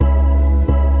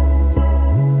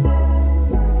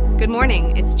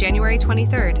morning, it's January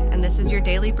 23rd, and this is your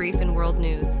daily brief in world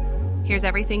news. Here's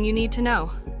everything you need to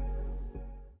know.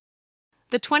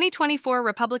 The 2024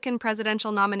 Republican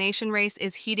presidential nomination race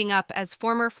is heating up as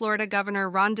former Florida Governor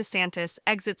Ron DeSantis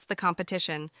exits the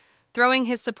competition, throwing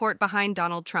his support behind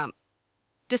Donald Trump.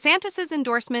 DeSantis'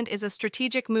 endorsement is a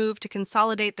strategic move to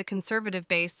consolidate the conservative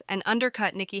base and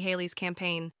undercut Nikki Haley's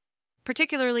campaign,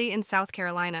 particularly in South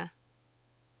Carolina.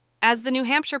 As the New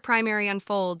Hampshire primary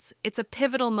unfolds, it's a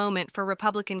pivotal moment for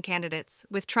Republican candidates,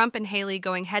 with Trump and Haley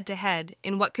going head-to-head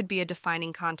in what could be a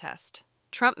defining contest.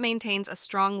 Trump maintains a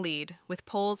strong lead, with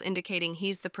polls indicating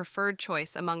he's the preferred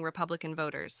choice among Republican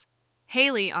voters.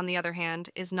 Haley, on the other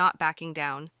hand, is not backing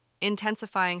down,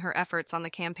 intensifying her efforts on the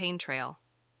campaign trail.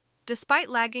 Despite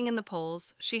lagging in the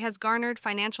polls, she has garnered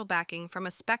financial backing from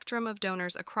a spectrum of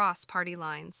donors across party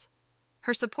lines.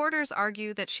 Her supporters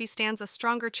argue that she stands a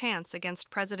stronger chance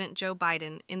against President Joe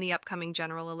Biden in the upcoming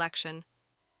general election.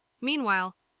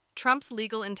 Meanwhile, Trump's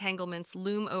legal entanglements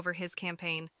loom over his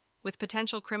campaign, with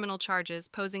potential criminal charges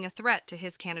posing a threat to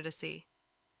his candidacy.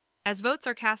 As votes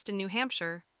are cast in New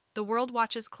Hampshire, the world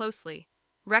watches closely,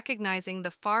 recognizing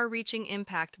the far-reaching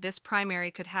impact this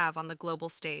primary could have on the global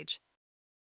stage.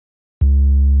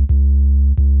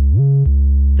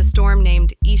 The storm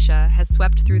named Isha has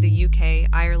swept through the UK,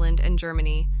 Ireland, and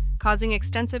Germany, causing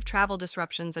extensive travel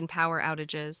disruptions and power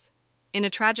outages. In a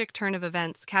tragic turn of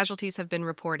events, casualties have been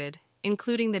reported,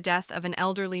 including the death of an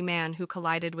elderly man who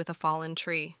collided with a fallen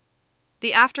tree.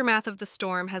 The aftermath of the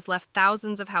storm has left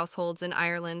thousands of households in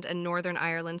Ireland and Northern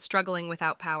Ireland struggling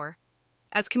without power.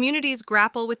 As communities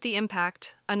grapple with the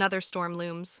impact, another storm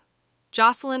looms.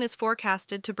 Jocelyn is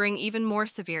forecasted to bring even more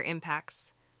severe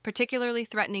impacts, particularly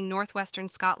threatening northwestern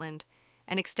Scotland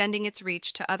and extending its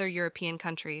reach to other European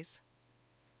countries.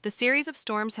 The series of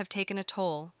storms have taken a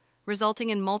toll,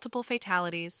 resulting in multiple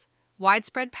fatalities,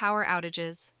 widespread power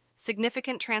outages,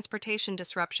 significant transportation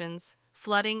disruptions,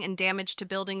 flooding, and damage to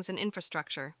buildings and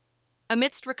infrastructure.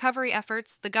 Amidst recovery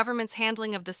efforts, the government's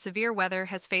handling of the severe weather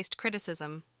has faced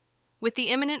criticism. With the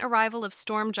imminent arrival of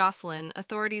Storm Jocelyn,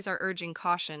 authorities are urging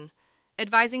caution,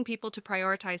 advising people to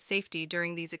prioritize safety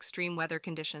during these extreme weather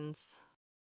conditions.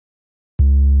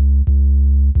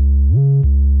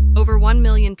 Over 1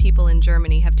 million people in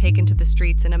Germany have taken to the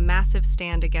streets in a massive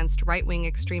stand against right-wing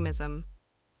extremism.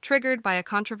 Triggered by a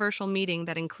controversial meeting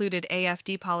that included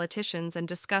AfD politicians and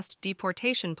discussed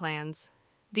deportation plans,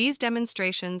 these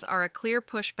demonstrations are a clear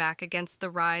pushback against the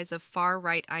rise of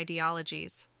far-right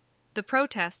ideologies. The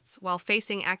protests, while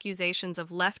facing accusations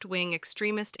of left-wing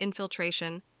extremist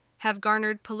infiltration, have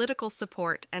garnered political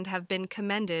support and have been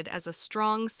commended as a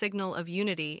strong signal of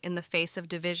unity in the face of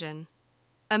division.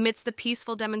 Amidst the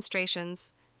peaceful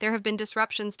demonstrations, there have been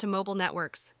disruptions to mobile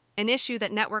networks, an issue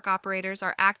that network operators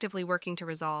are actively working to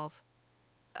resolve.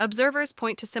 Observers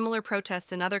point to similar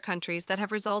protests in other countries that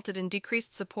have resulted in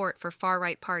decreased support for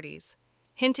far-right parties,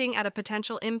 hinting at a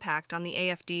potential impact on the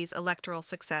AfD's electoral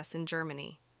success in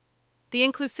Germany. The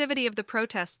inclusivity of the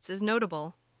protests is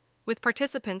notable, with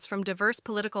participants from diverse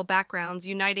political backgrounds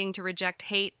uniting to reject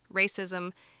hate,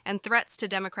 racism, and threats to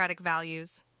democratic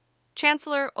values.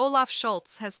 Chancellor Olaf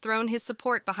Scholz has thrown his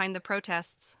support behind the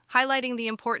protests, highlighting the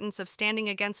importance of standing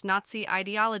against Nazi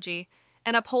ideology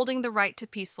and upholding the right to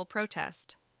peaceful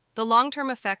protest. The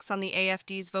long-term effects on the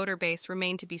AfD's voter base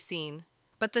remain to be seen,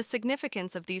 but the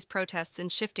significance of these protests in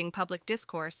shifting public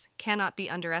discourse cannot be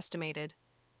underestimated.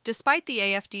 Despite the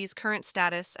AfD's current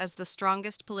status as the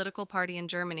strongest political party in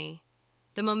Germany,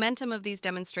 the momentum of these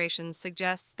demonstrations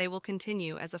suggests they will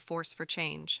continue as a force for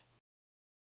change.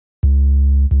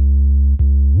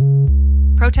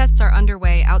 Protests are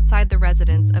underway outside the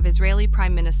residence of Israeli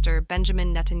Prime Minister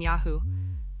Benjamin Netanyahu.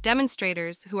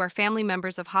 Demonstrators, who are family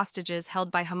members of hostages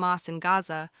held by Hamas in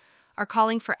Gaza, are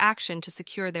calling for action to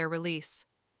secure their release.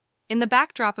 In the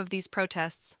backdrop of these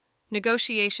protests,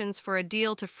 negotiations for a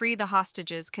deal to free the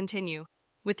hostages continue,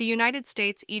 with the United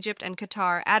States, Egypt, and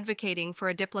Qatar advocating for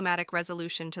a diplomatic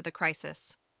resolution to the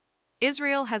crisis.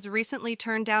 Israel has recently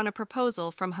turned down a proposal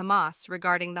from Hamas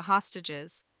regarding the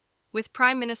hostages, with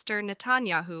Prime Minister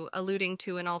Netanyahu alluding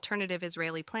to an alternative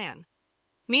Israeli plan.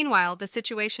 Meanwhile, the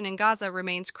situation in Gaza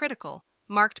remains critical,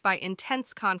 marked by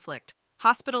intense conflict,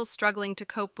 hospitals struggling to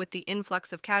cope with the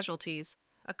influx of casualties,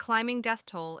 a climbing death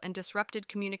toll, and disrupted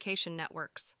communication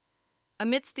networks.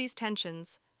 Amidst these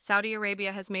tensions, Saudi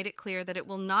Arabia has made it clear that it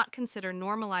will not consider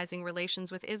normalizing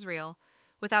relations with Israel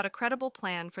without a credible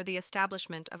plan for the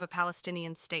establishment of a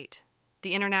Palestinian state.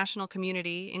 The international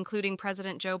community, including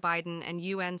President Joe Biden and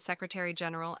UN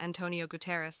Secretary-General Antonio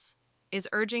Guterres, is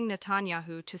urging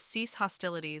Netanyahu to cease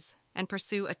hostilities and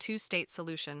pursue a two-state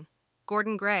solution.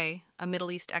 Gordon Gray, a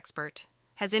Middle East expert,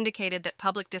 has indicated that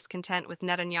public discontent with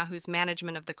Netanyahu's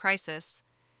management of the crisis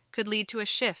could lead to a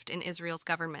shift in Israel's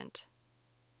government.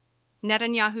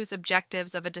 Netanyahu's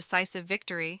objectives of a decisive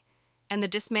victory and the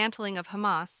dismantling of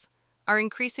Hamas are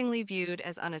increasingly viewed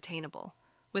as unattainable,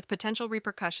 with potential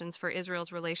repercussions for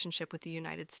Israel's relationship with the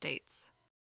United States.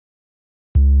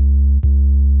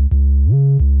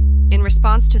 In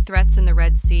response to threats in the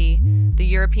Red Sea, the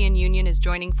European Union is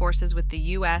joining forces with the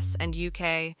US and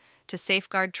UK to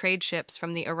safeguard trade ships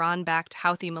from the Iran-backed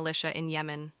Houthi militia in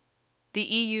Yemen. The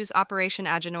EU's Operation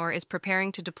Agenor is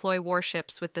preparing to deploy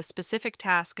warships with the specific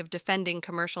task of defending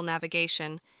commercial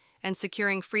navigation and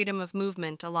securing freedom of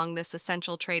movement along this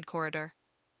essential trade corridor.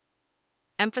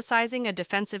 Emphasizing a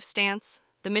defensive stance,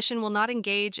 the mission will not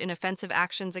engage in offensive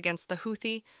actions against the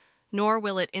Houthi, nor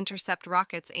will it intercept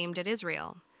rockets aimed at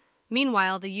Israel.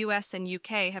 Meanwhile, the US and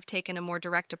UK have taken a more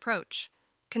direct approach,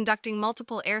 conducting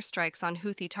multiple airstrikes on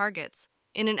Houthi targets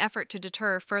in an effort to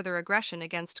deter further aggression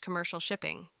against commercial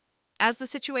shipping. As the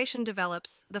situation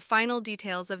develops, the final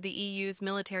details of the EU's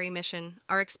military mission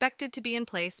are expected to be in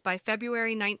place by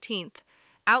February 19th,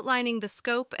 outlining the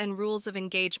scope and rules of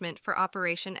engagement for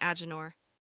Operation Agenor.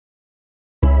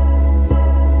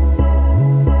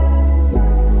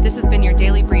 This has been your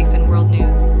daily brief in world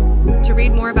news. To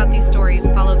read more about these stories,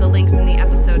 follow the links in the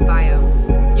episode bio.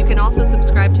 You can also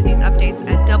subscribe to these updates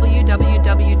at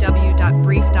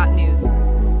www.brief.news.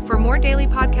 For more daily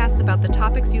podcasts about the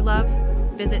topics you love,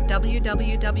 visit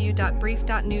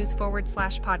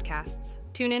www.brief.news/podcasts.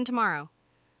 Tune in tomorrow.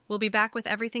 We'll be back with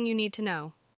everything you need to know.